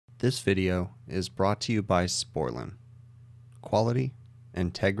This video is brought to you by Sporlan. Quality,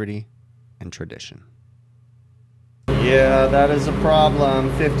 integrity, and tradition. Yeah, that is a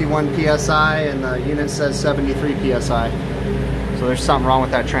problem. 51 PSI and the unit says 73 PSI. So there's something wrong with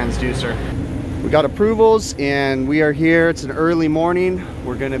that transducer. We got approvals and we are here. It's an early morning.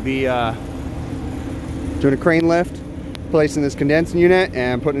 We're gonna be doing a crane lift, placing this condensing unit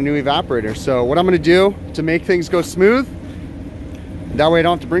and putting a new evaporator. So what I'm gonna do to make things go smooth, that way I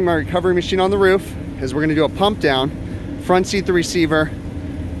don't have to bring my recovery machine on the roof, is we're gonna do a pump down, front seat the receiver,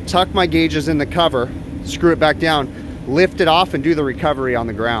 tuck my gauges in the cover, screw it back down, lift it off and do the recovery on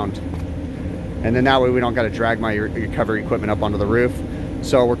the ground. And then that way we don't gotta drag my recovery equipment up onto the roof.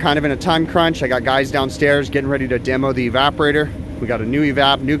 So we're kind of in a time crunch. I got guys downstairs getting ready to demo the evaporator. We got a new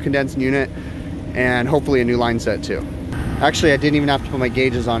new condensing unit, and hopefully a new line set too. Actually, I didn't even have to put my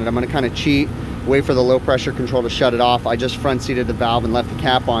gauges on it. I'm gonna kind of cheat, wait for the low pressure control to shut it off. I just front seated the valve and left the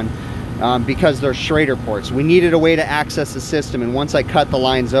cap on because they're Schrader ports. We needed a way to access the system, and once I cut the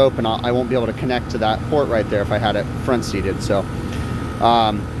lines open, I won't be able to connect to that port right there if I had it front seated. So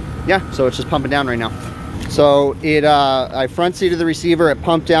yeah, so it's just pumping down right now. So I front seated the receiver, it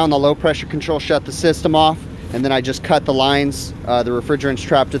pumped down, the low pressure control shut the system off, and then I just cut the lines. The refrigerant's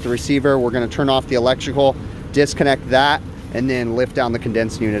trapped at the receiver. We're gonna turn off the electrical, disconnect that, and then lift down the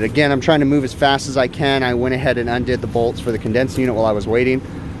condensing unit. Again, I'm trying to move as fast as I can. I went ahead and undid the bolts for the condensing unit while I was waiting.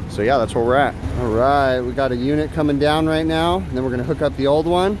 So yeah, that's where we're at. All right, we got a unit coming down right now, and then we're gonna hook up the old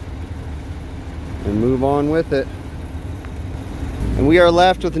one and move on with it. And we are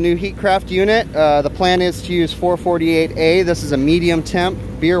left with a new Heatcraft unit. The plan is to use 448A. This is a medium temp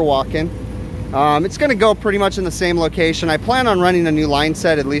beer walk-in. It's gonna go pretty much in the same location. I plan on running a new line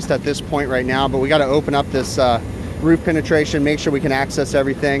set, at least at this point right now, but we gotta open up this roof penetration, make sure we can access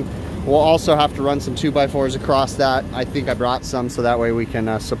everything. We'll also have to run some 2x4s across that. I think I brought some so that way we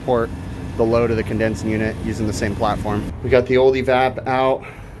can support the load of the condensing unit using the same platform. We got the old evap out.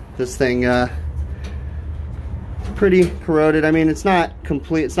 This thing pretty corroded. I mean, it's not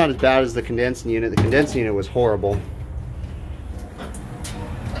complete, it's not as bad as the condensing unit. The condensing unit was horrible.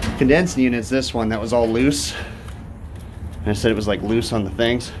 Condensing unit's this one that was all loose. I said it was like loose on the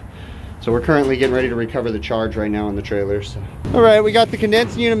things. So we're currently getting ready to recover the charge right now on the trailer. So. All right, we got the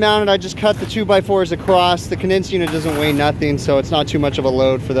condensing unit mounted. I just cut the 2x4s across. The condensing unit doesn't weigh nothing, so it's not too much of a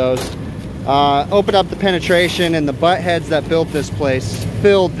load for those. Open up the penetration, and the butt heads that built this place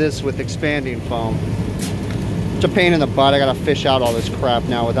filled this with expanding foam. It's a pain in the butt. I gotta fish out all this crap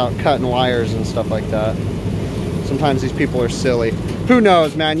now without cutting wires and stuff like that. Sometimes these people are silly. Who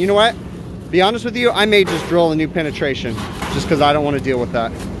knows, man? You know what? Be honest with you, I may just drill a new penetration just because I don't want to deal with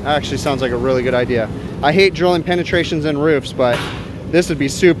that. That actually sounds like a really good idea. I hate drilling penetrations in roofs, but this would be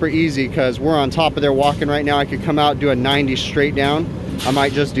super easy because we're on top of there walking right now. I could come out and do a 90 straight down. I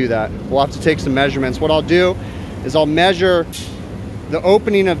might just do that. We'll have to take some measurements. What I'll do is I'll measure the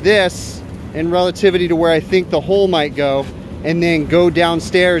opening of this in relativity to where I think the hole might go, and then go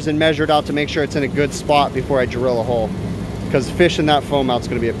downstairs and measure it out to make sure it's in a good spot before I drill a hole, because fishing that foam out is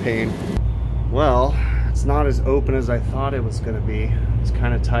going to be a pain. Well, it's not as open as I thought it was going to be. It's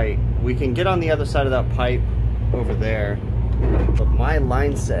kind of tight. We can get on the other side of that pipe over there, but my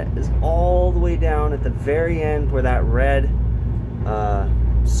line set is all the way down at the very end where that red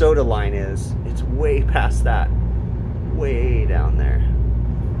soda line is. It's way past that, way down there.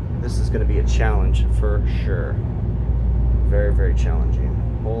 This is going to be a challenge for sure. Very, very challenging.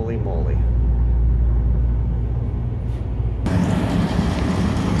 Holy moly.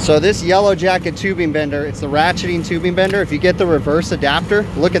 So this yellow jacket tubing bender, it's the ratcheting tubing bender. If you get the reverse adapter,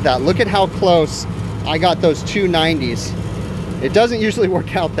 look at that. Look at how close I got those 290s. It doesn't usually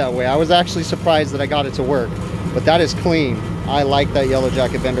work out that way. I was actually surprised that I got it to work, but that is clean. I like that yellow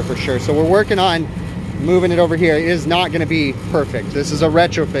jacket bender for sure. So we're working on moving it over here. It is not gonna be perfect. This is a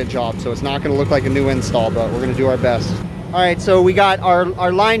retrofit job, so it's not gonna look like a new install, but we're gonna do our best. All right, so we got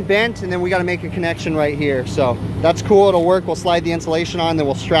our line bent, and then we got to make a connection right here. So that's cool, it'll work. We'll slide the insulation on, then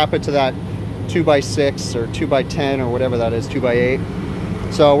we'll strap it to that 2x6 or 2x10 or whatever that is, 2x8.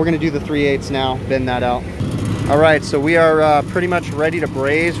 So we're gonna do the 3/8 now, bend that out. All right, so we are pretty much ready to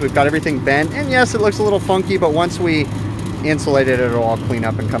braze. We've got everything bent, and yes, it looks a little funky, but once we insulate it, it'll all clean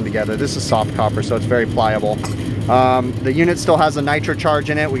up and come together. This is soft copper, so it's very pliable. The unit still has a nitro charge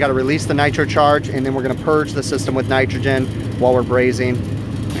in it. We got to release the nitro charge, and then we're going to purge the system with nitrogen while we're brazing.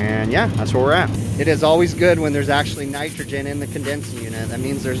 And yeah, that's where we're at. It is always good when there's actually nitrogen in the condensing unit. That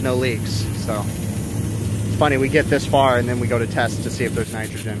means there's no leaks. So it's funny, we get this far and then we go to test to see if there's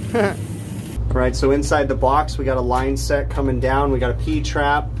nitrogen. Right, so inside the box we got a line set coming down. We got a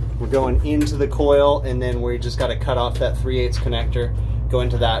P-trap. We're going into the coil, and then we just got to cut off that 3/8 connector go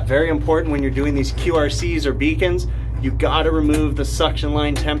into that. Very important when you're doing these QRCs or beacons, you gotta remove the suction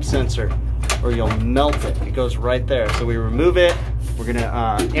line temp sensor or you'll melt it. It goes right there. So we remove it, we're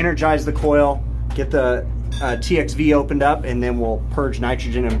gonna energize the coil, get the TXV opened up, and then we'll purge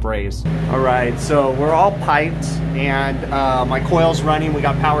nitrogen and braze. All right, so we're all piped and my coil's running. We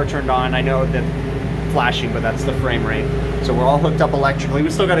got power turned on. I know that flashing, but that's the frame rate. So we're all hooked up electrically. We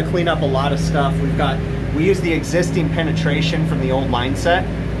still got to clean up a lot of stuff. We use the existing penetration from the old line set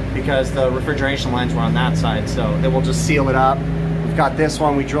because the refrigeration lines were on that side, so then we'll just seal it up. We've got this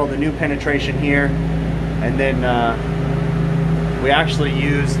one, we drilled a new penetration here, and then we actually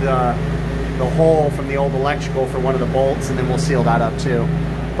use the hole from the old electrical for one of the bolts, and then we'll seal that up too.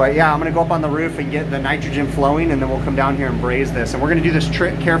 But yeah, I'm gonna go up on the roof and get the nitrogen flowing, and then we'll come down here and braze this. And we're gonna do this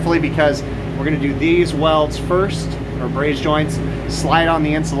trick carefully because we're gonna do these welds first, or braze joints, slide on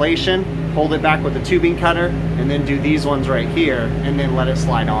the insulation, hold it back with the tubing cutter, and then do these ones right here, and then let it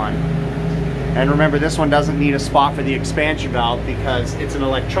slide on. And remember, this one doesn't need a spot for the expansion valve because it's an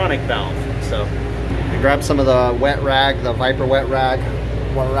electronic valve. So I grabbed some of the wet rag, the Viper wet rag,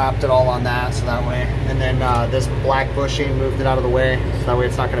 wrapped it all on that, so that way, and then this black bushing, moved it out of the way so that way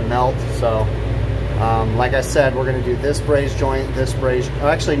it's not going to melt. So like I said, we're going to do this braze joint, this braze, oh,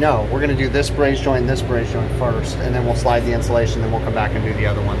 actually no, we're going to do this braze joint, this braze joint first, and then we'll slide the insulation, then we'll come back and do the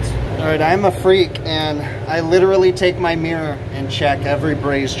other ones. All right, I'm a freak and I literally take my MIRA and check every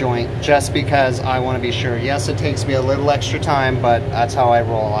braze joint just because I want to be sure. Yes, it takes me a little extra time, but that's how I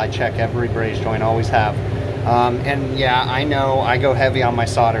roll. I check every braze joint, always have. And yeah, I know I go heavy on my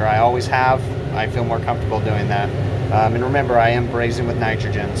solder. I always have. I feel more comfortable doing that. And remember, I am brazing with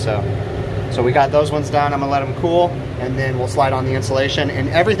nitrogen. So we got those ones done. I'm gonna let them cool, and then we'll slide on the insulation, and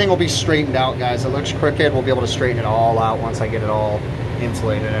everything will be straightened out, guys. It looks crooked. We'll be able to straighten it all out once I get it all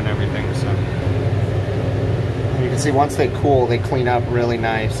insulated and everything. So you can see once they cool, they clean up really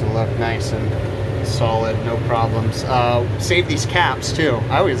nice and look nice and solid, no problems. Save these caps too.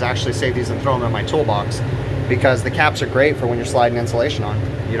 I always actually save these and throw them in my toolbox, because the caps are great for when you're sliding insulation on.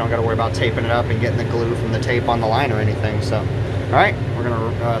 You don't got to worry about taping it up and getting the glue from the tape on the line or anything. So, all right, we're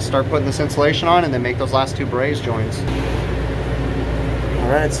gonna start putting this insulation on and then make those last two braze joints. All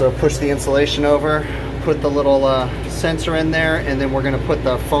right, so push the insulation over, put the little sensor in there, and then we're gonna put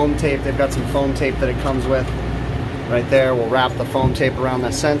the foam tape. They've got some foam tape that it comes with right there. We'll wrap the foam tape around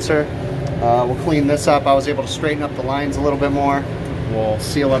the sensor. We'll clean this up. I was able to straighten up the lines a little bit more. We'll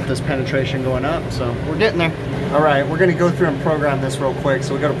seal up this penetration going up, so we're getting there. All right, we're gonna go through and program this real quick.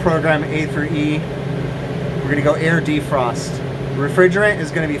 So we go to program A through E. We're gonna go air defrost. Refrigerant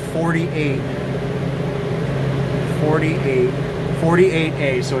is gonna be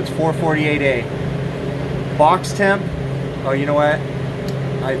 48A, so it's 448A. Box temp, oh, you know what?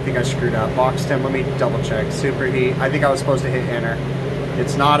 I think I screwed up. Box temp, let me double check. Superheat, I think I was supposed to hit enter.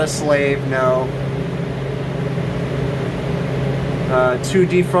 It's not a slave, no. 2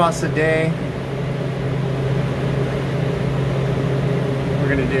 defrosts a day. We're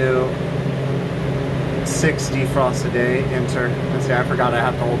gonna do 6 defrosts a day, enter. Let's see, I forgot I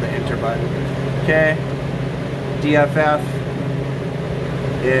have to hold the enter button. Okay, DFF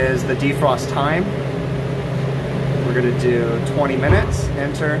is the defrost time. We're gonna do 20 minutes,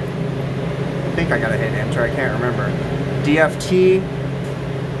 enter. I think I gotta hit enter, I can't remember. DFT,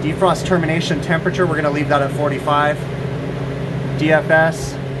 defrost termination temperature, we're gonna leave that at 45.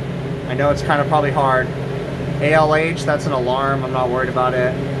 DFS, I know it's kind of probably hard. ALH, that's an alarm, I'm not worried about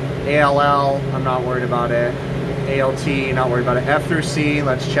it. ALL, I'm not worried about it. ALT, not worried about it. F through C,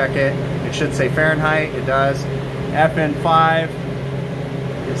 let's check it. It should say Fahrenheit, it does. FN5,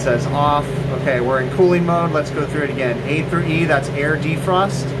 it says off. Okay, we're in cooling mode, let's go through it again. A through E, that's air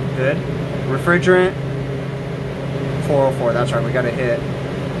defrost, good. Refrigerant, 404, that's right, we gotta hit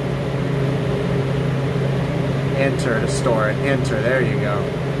enter to store it, enter, there you go.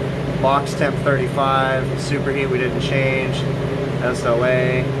 Box temp 35, superheat we didn't change,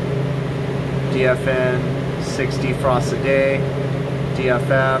 SLA, DFN, 6 defrosts a day,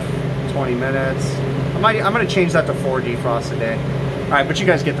 DFF, 20 minutes. I'm gonna change that to 4 defrosts a day. All right, but you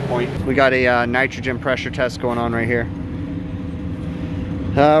guys get the point. We got a nitrogen pressure test going on right here.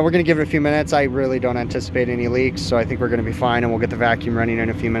 We're gonna give it a few minutes. I really don't anticipate any leaks, so I think we're gonna be fine, and we'll get the vacuum running in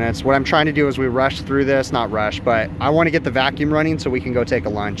a few minutes. What I'm trying to do is we rush through this, not rush, but I wanna get the vacuum running so we can go take a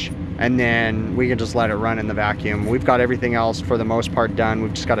lunch, and then we can just let it run in the vacuum. We've got everything else for the most part done.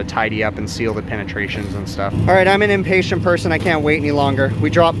 We've just gotta tidy up and seal the penetrations and stuff. All right, I'm an impatient person. I can't wait any longer. We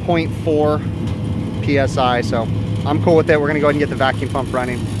dropped 0.4 PSI, so I'm cool with it. We're gonna go ahead and get the vacuum pump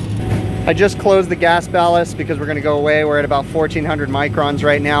running. How I just closed the gas ballast because we're gonna go away. We're at about 1400 microns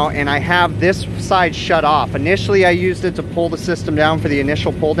right now, and I have this side shut off. Initially, I used it to pull the system down for the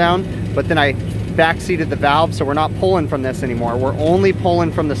initial pull down, but then I backseated the valve, so we're not pulling from this anymore. We're only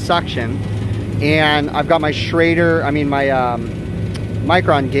pulling from the suction, and I've got my Schrader, my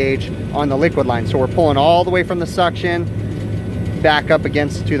micron gauge on the liquid line. So we're pulling all the way from the suction back up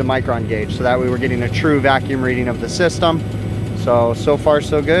against to the micron gauge, so that way we're getting a true vacuum reading of the system. So far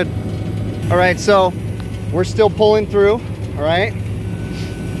so good. All right, so we're still pulling through, all right?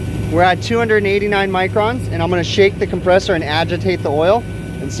 We're at 289 microns, and I'm gonna shake the compressor and agitate the oil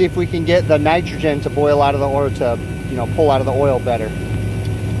and see if we can get the nitrogen to boil out of the oil, to, pull out of the oil better.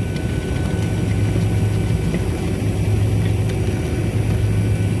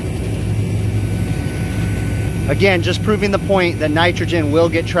 Again, just proving the point that nitrogen will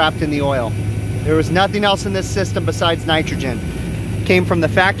get trapped in the oil. There was nothing else in this system besides nitrogen. Came from the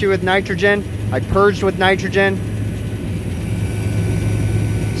factory with nitrogen, I purged with nitrogen,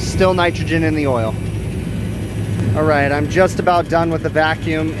 still nitrogen in the oil. All right, I'm just about done with the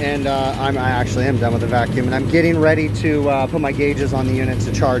vacuum, and I actually am done with the vacuum, and I'm getting ready to put my gauges on the unit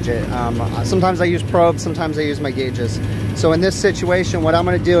to charge it. Sometimes I use probes, sometimes I use my gauges. So in this situation, what I'm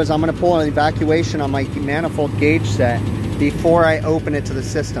gonna do is I'm gonna pull an evacuation on my manifold gauge set before I open it to the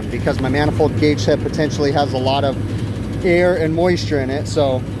system, because my manifold gauge set potentially has a lot of air and moisture in it.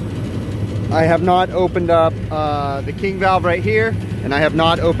 So I have not opened up the king valve right here, and I have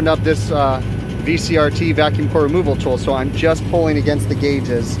not opened up this VCRT vacuum core removal tool. So I'm just pulling against the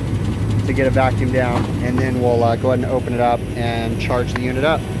gauges to get a vacuum down, and then we'll go ahead and open it up and charge the unit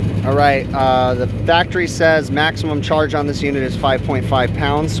up. All right, the factory says maximum charge on this unit is 5.5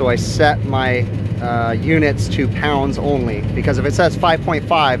 pounds. So I set my units to pounds only, because if it says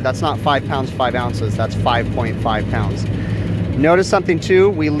 5.5, that's not 5 pounds 5 ounces, that's 5.5 pounds. Notice something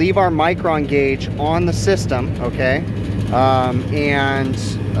too, we leave our micron gauge on the system, okay, and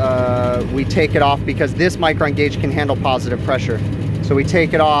we take it off because this micron gauge can handle positive pressure, so we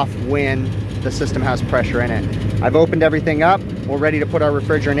take it off when the system has pressure in it. I've opened everything up, we're ready to put our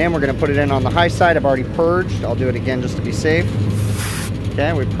refrigerant in. We're going to put it in on the high side. I've already purged, I'll do it again just to be safe.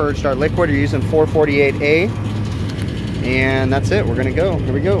 Okay, we purged our liquid. We're using 448A, and that's it. We're gonna go.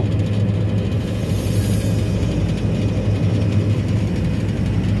 Here we go.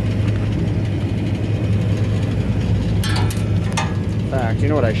 In fact, you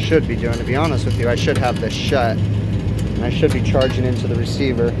know what I should be doing, to be honest with you? I should have this shut, and I should be charging into the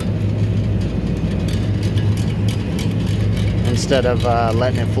receiver instead of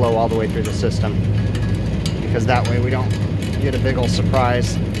letting it flow all the way through the system, because that way we don't get a big old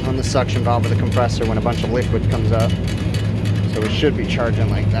surprise on the suction valve of the compressor when a bunch of liquid comes up. So we should be charging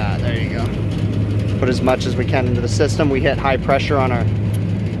like that. There you go. Put as much as we can into the system. We hit high pressure on our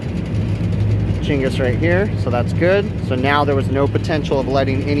chingus right here, so that's good. So now there was no potential of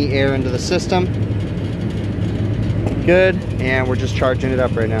letting any air into the system. Good, and we're just charging it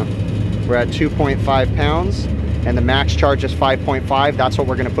up right now. We're at 2.5 pounds, and the max charge is 5.5. That's what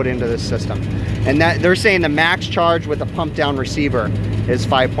we're gonna put into this system. And that they're saying the max charge with a pump down receiver is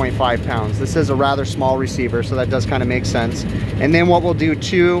 5.5 pounds. This is a rather small receiver, so that does kind of make sense. And then what we'll do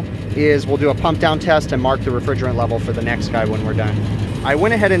too is we'll do a pump down test and mark the refrigerant level for the next guy when we're done. I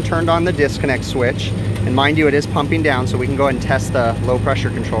went ahead and turned on the disconnect switch, and mind you, it is pumping down, so we can go ahead and test the low pressure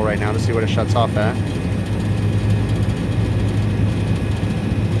control right now to see what it shuts off at.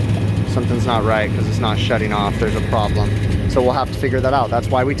 Something's not right because it's not shutting off. There's a problem. So we'll have to figure that out. That's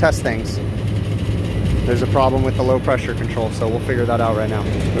why we test things. There's a problem with the low pressure control, so we'll figure that out right now.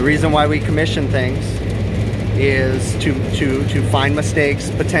 The reason why we commission things is to find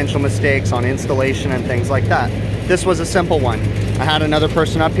mistakes, potential mistakes on installation and things like that. This was a simple one. I had another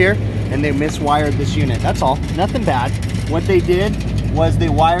person up here and they miswired this unit. That's all, nothing bad. What they did was they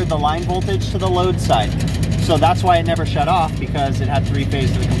wired the line voltage to the load side. So that's why it never shut off, because it had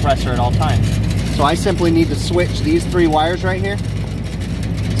 3-phase to the compressor at all times. So I simply need to switch these 3 wires right here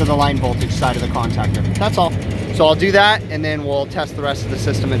to the line voltage side of the contactor. That's all. So I'll do that, and then we'll test the rest of the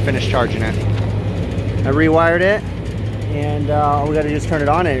system and finish charging it. I rewired it, and all we gotta do is turn it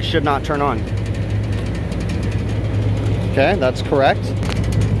on, and it should not turn on. Okay, that's correct.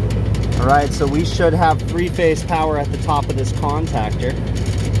 All right, so we should have 3-phase power at the top of this contactor.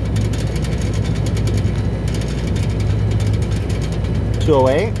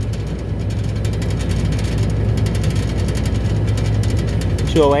 $208.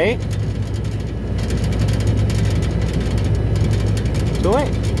 208.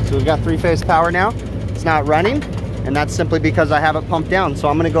 208. So we've got 3-phase power now. It's not running, and that's simply because I have it pumped down. So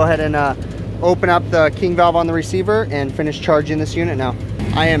I'm gonna go ahead and open up the king valve on the receiver and finish charging this unit now.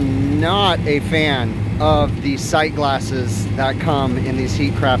 I am not a fan of the sight glasses that come in these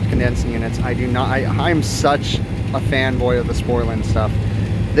Heatcraft condensing units. I do not. I'm such a fanboy of the Sporlan stuff.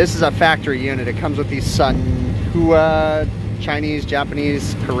 This is a factory unit. It comes with these Sunhua, Chinese,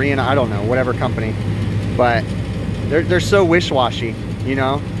 Japanese, Korean, I don't know, whatever company. But they're so wish-washy, you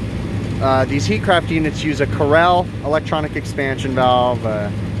know. These Heatcraft units use a Corel electronic expansion valve.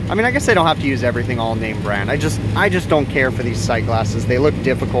 I mean, I guess they don't have to use everything all name brand. I just don't care for these sight glasses. They look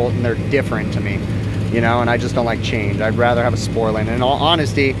difficult and they're different to me, you know, and I just don't like change. I'd rather have a Sporlan. In all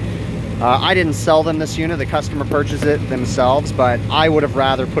honesty, I didn't sell them this unit. The customer purchased it themselves, but I would have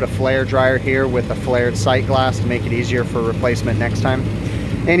rather put a flare dryer here with a flared sight glass to make it easier for replacement next time.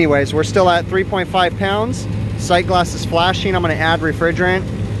 Anyways, we're still at 3.5 pounds. Sight glass is flashing. I'm going to add refrigerant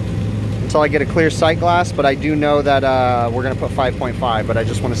until I get a clear sight glass, but I do know that we're going to put 5.5, but I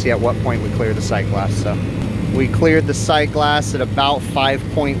just want to see at what point we clear the sight glass. So we cleared the sight glass at about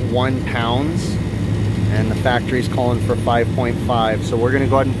 5.1 pounds. And the factory's calling for 5.5. So we're gonna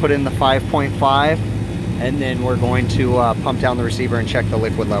go ahead and put in the 5.5, and then we're going to pump down the receiver and check the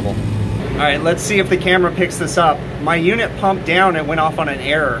liquid level. All right, let's see if the camera picks this up. My unit pumped down and went off on an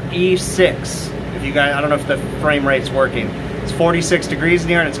error, E6. If you guys, I don't know if the frame rate's working. It's 46 degrees in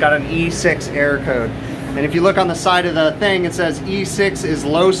here and it's got an E6 error code. And if you look on the side of the thing, it says E6 is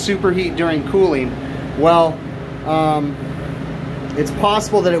low superheat during cooling. Well, it's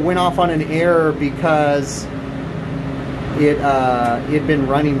possible that it went off on an error because it'd been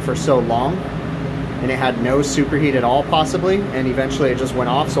running for so long and it had no superheat at all possibly, and eventually it just went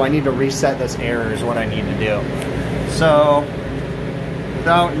off. So I need to reset this error is what I need to do. So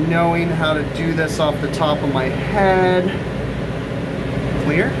without knowing how to do this off the top of my head,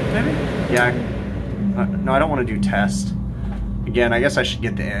 clear maybe? Yeah, no, I don't want to do test. Again, I guess I should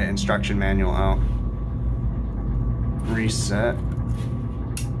get the instruction manual out. Reset.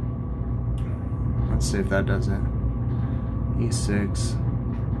 Let's see if that does it. E6.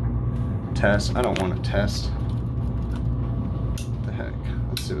 Test. I don't want to test. What the heck?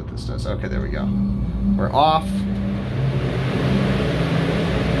 Let's see what this does. Okay, there we go. We're off.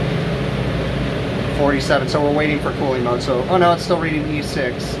 47. So we're waiting for cooling mode. So, oh no, it's still reading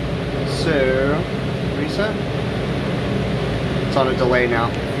E6. So, reset. It's on a delay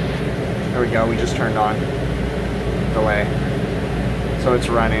now. There we go. We just turned on delay. So it's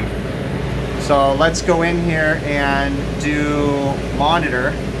running. So let's go in here and do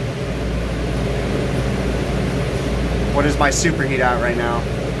monitor. What is my superheat at right now?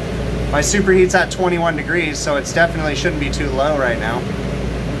 My superheat's at 21 degrees, so it's definitely shouldn't be too low right now.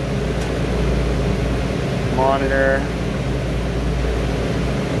 Monitor.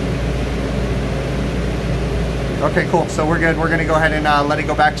 Okay, cool. So we're good. We're gonna go ahead and let it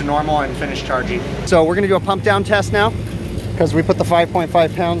go back to normal and finish charging. So we're gonna do a pump down test now because we put the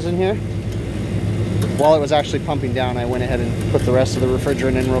 5.5 pounds in here. While it was actually pumping down, I went ahead and put the rest of the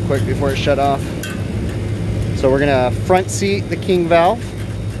refrigerant in real quick before it shut off. So we're gonna front seat the king valve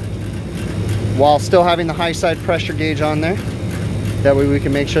while still having the high side pressure gauge on there. That way we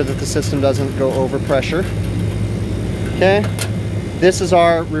can make sure that the system doesn't go over pressure. Okay, this is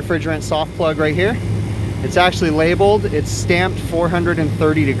our refrigerant soft plug right here. It's actually labeled, it's stamped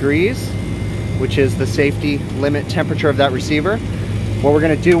 430 degrees, which is the safety limit temperature of that receiver. What we're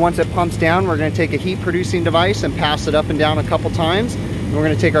gonna do once it pumps down, we're gonna take a heat producing device and pass it up and down a couple times. And we're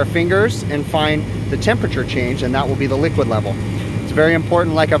gonna take our fingers and find the temperature change, and that will be the liquid level. It's very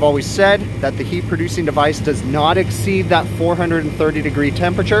important, like I've always said, that the heat producing device does not exceed that 430 degree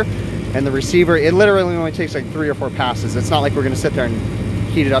temperature. And the receiver, it literally only takes like 3 or 4 passes. It's not like we're gonna sit there and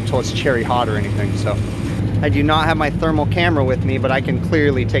heat it up till it's cherry hot or anything. So I do not have my thermal camera with me, but I can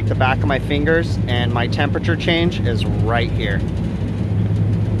clearly take the back of my fingers and my temperature change is right here.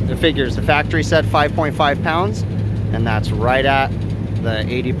 The figures, the factory said 5.5 pounds, and that's right at the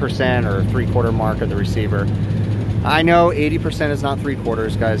 80% or 3/4 mark of the receiver. I know 80% is not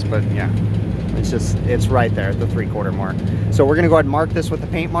 3/4, guys, but yeah, it's right there at the 3/4 mark. So we're gonna go ahead and mark this with the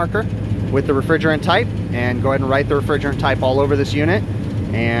paint marker with the refrigerant type, and go ahead and write the refrigerant type all over this unit,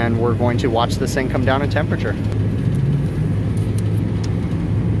 and we're going to watch this thing come down in temperature.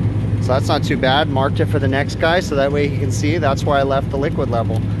 So that's not too bad. Marked it for the next guy so that way he can see that's where I left the liquid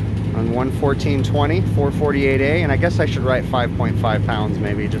level on 114.20, 448A, and I guess I should write 5.5 pounds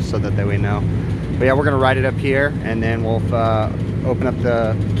maybe just so that we know. But yeah, we're gonna write it up here and then we'll open up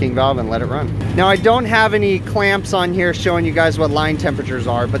the king valve and let it run. Now I don't have any clamps on here showing you guys what line temperatures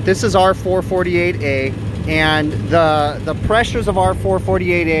are, but this is our 448A, and the pressures of our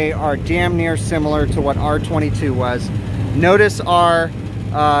 448A are damn near similar to what R22 was. Notice our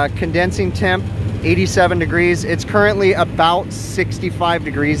Condensing temp, 87 degrees. It's currently about 65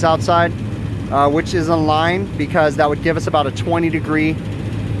 degrees outside, which is in line because that would give us about a 20-degree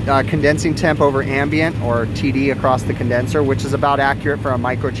condensing temp over ambient, or TD, across the condenser, which is about accurate for a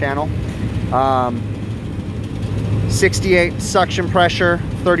micro channel. 68 suction pressure,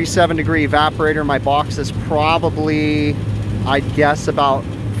 37-degree evaporator. My box is probably, I'd guess, about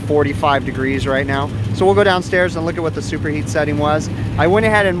 45 degrees right now. So we'll go downstairs and look at what the superheat setting was. I went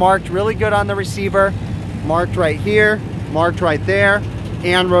ahead and marked really good on the receiver, marked right here, marked right there,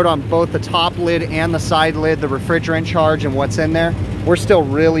 and wrote on both the top lid and the side lid the refrigerant charge and what's in there. We're still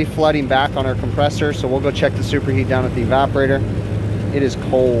really flooding back on our compressor, so we'll go check the superheat down at the evaporator. It is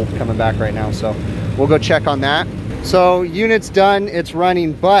cold coming back right now, so we'll go check on that. So unit's done, it's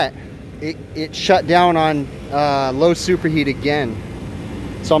running, but it shut down on low superheat again.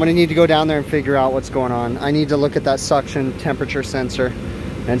 So I'm gonna need to go down there and figure out what's going on. I need to look at that suction temperature sensor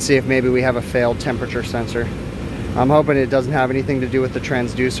and see if maybe we have a failed temperature sensor. I'm hoping it doesn't have anything to do with the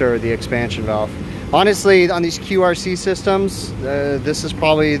transducer or the expansion valve. Honestly, on these QRC systems, this is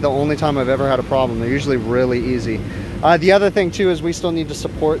probably the only time I've ever had a problem. They're usually really easy. The other thing too is we still need to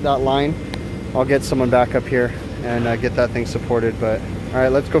support that line. I'll get someone back up here and get that thing supported, but all right,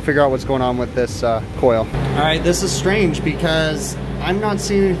 let's go figure out what's going on with this coil. All right, this is strange because I'm not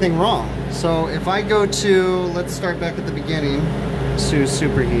seeing anything wrong. So if I go to, let's start back at the beginning, to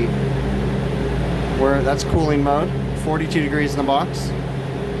superheat, where that's cooling mode, 42 degrees in the box.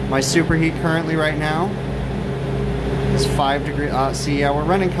 My superheat currently right now is 5 degrees. See, yeah, we're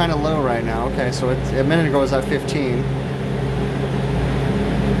running kind of low right now. Okay, so a minute ago it was at 15.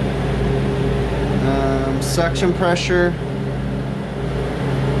 Suction pressure.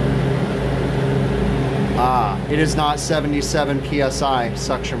 It is not 77 psi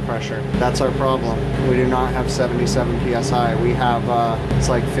suction pressure. That's our problem. We do not have 77 psi. We have, it's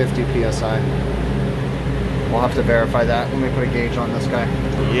like 50 psi. We'll have to verify that. Let me put a gauge on this guy.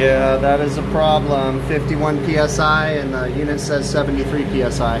 Yeah, that is a problem. 51 psi, and the unit says 73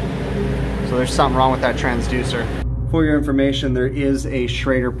 psi. So there's something wrong with that transducer. For your information, there is a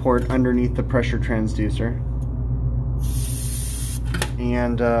Schrader port underneath the pressure transducer.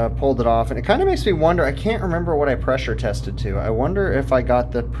 And pulled it off, and it kind of makes me wonder, I can't remember what I pressure tested to. I wonder if I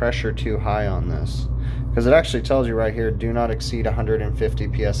got the pressure too high on this, because it actually tells you right here, do not exceed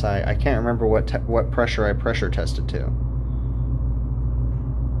 150 psi. I can't remember what pressure I pressure tested to.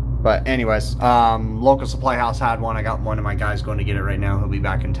 But anyways, local supply house had one. I got one of my guys going to get it right now. He'll be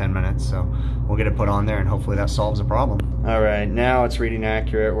back in 10 minutes, so we'll get it put on there, and hopefully that solves the problem. All right, now it's reading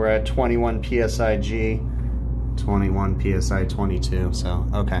accurate. We're at 21 psi G. 21 psi 22. So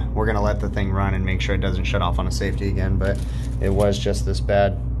okay, we're gonna let the thing run and make sure it doesn't shut off on a safety again, but it was just this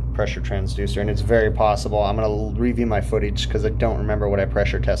bad pressure transducer, and it's very possible. I'm gonna review my footage because I don't remember what I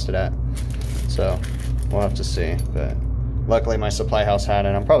pressure tested at, so we'll have to see. But luckily my supply house had it.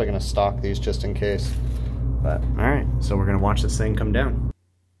 I'm probably gonna stock these just in case. But all right, so we're gonna watch this thing come down.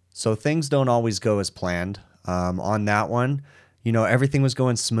 So things don't always go as planned. On that one, you know, everything was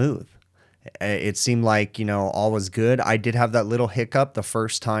going smooth. It seemed like, you know, all was good. I did have that little hiccup the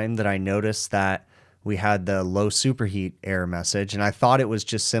first time that I noticed that we had the low superheat error message, and I thought it was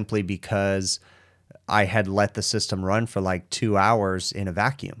just simply because I had let the system run for like 2 hours in a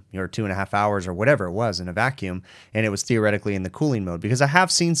vacuum, or 2.5 hours or whatever it was in a vacuum, and it was theoretically in the cooling mode, because I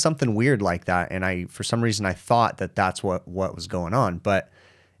have seen something weird like that, and for some reason I thought that that's what was going on, but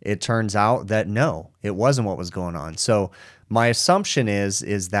it turns out that no, it wasn't what was going on. So my assumption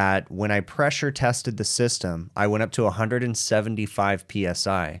is that when I pressure tested the system, I went up to 175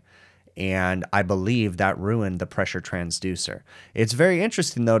 psi, and I believe that ruined the pressure transducer. It's very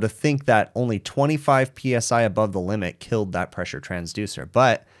interesting though to think that only 25 psi above the limit killed that pressure transducer,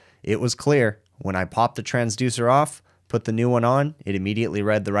 but it was clear when I popped the transducer off, put the new one on, it immediately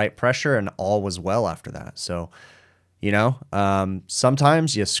read the right pressure, and all was well after that. So, you know,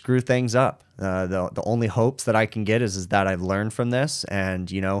 sometimes you screw things up. The only hopes that I can get is that I've learned from this,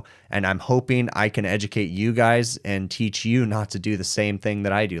 and, you know, and I'm hoping I can educate you guys and teach you not to do the same thing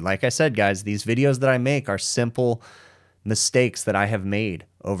that I do. Like I said, guys, these videos that I make are simple mistakes that I have made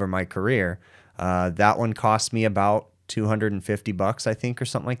over my career. That one cost me about 250 bucks, I think, or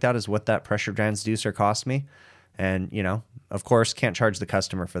something like that is what that pressure transducer cost me. And, you know, of course, can't charge the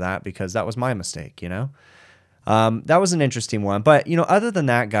customer for that because that was my mistake, you know. That was an interesting one. But, you know, other than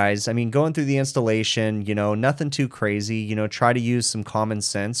that, guys, I mean, going through the installation, you know, nothing too crazy. You know, try to use some common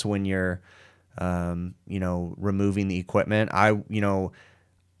sense when you're, you know, removing the equipment. I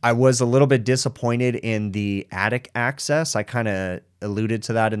was a little bit disappointed in the attic access. I kind of alluded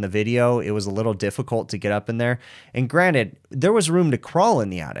to that in the video. It was a little difficult to get up in there. And granted, there was room to crawl in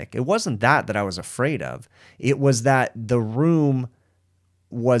the attic. It wasn't that I was afraid of. It was that the room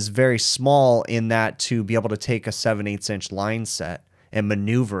was very small in that to be able to take a 7/8 inch line set and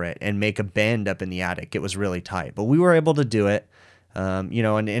maneuver it and make a bend up in the attic. It was really tight, but we were able to do it. You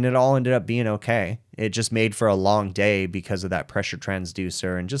know, and it all ended up being okay. It just made for a long day because of that pressure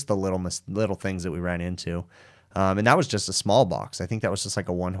transducer and just the little things that we ran into. And that was just a small box. I think that was just like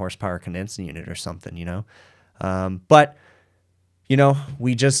a 1 horsepower condensing unit or something, you know. But you know,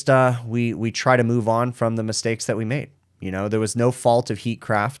 we just we try to move on from the mistakes that we made. You know, there was no fault of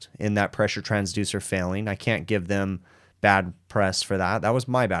Heatcraft in that pressure transducer failing. I can't give them bad press for that. That was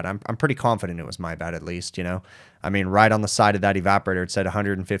my bad. I'm pretty confident it was my bad, at least, you know. I mean, right on the side of that evaporator, it said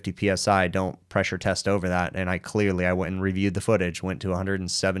 150 PSI, don't pressure test over that. And I went and reviewed the footage, went to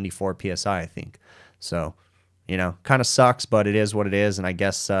 174 PSI, I think. So, you know, kind of sucks, but it is what it is. And I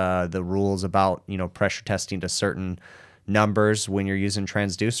guess the rules about, you know, pressure testing to certain numbers when you're using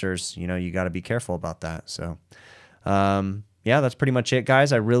transducers, you know, you got to be careful about that. So, yeah, that's pretty much it,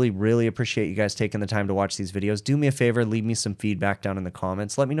 guys. I really, really appreciate you guys taking the time to watch these videos. Do me a favor, leave me some feedback down in the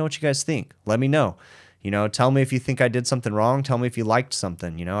comments. Let me know what you guys think. Let me know. You know, tell me if you think I did something wrong. Tell me if you liked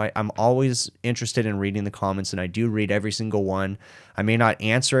something. You know, I'm always interested in reading the comments, and I do read every single one. I may not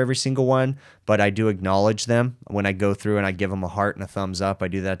answer every single one, but I do acknowledge them when I go through and I give them a heart and a thumbs up. I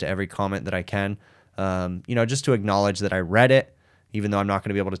do that to every comment that I can, you know, just to acknowledge that I read it, even though I'm not going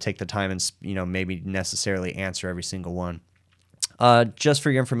to be able to take the time and, you know, maybe necessarily answer every single one. Just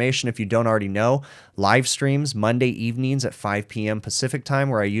for your information, if you don't already know, live streams Monday evenings at 5 p.m. Pacific time,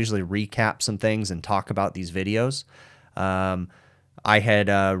 where I usually recap some things and talk about these videos. I had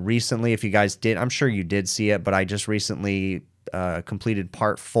recently, if you guys did, I'm sure you did see it, but I just recently completed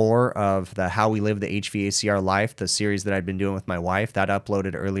part 4 of the How We Live the HVACR Life, the series that I've been doing with my wife. That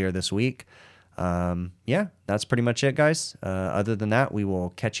uploaded earlier this week. Yeah, that's pretty much it, guys. Other than that, we will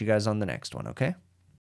catch you guys on the next one, okay?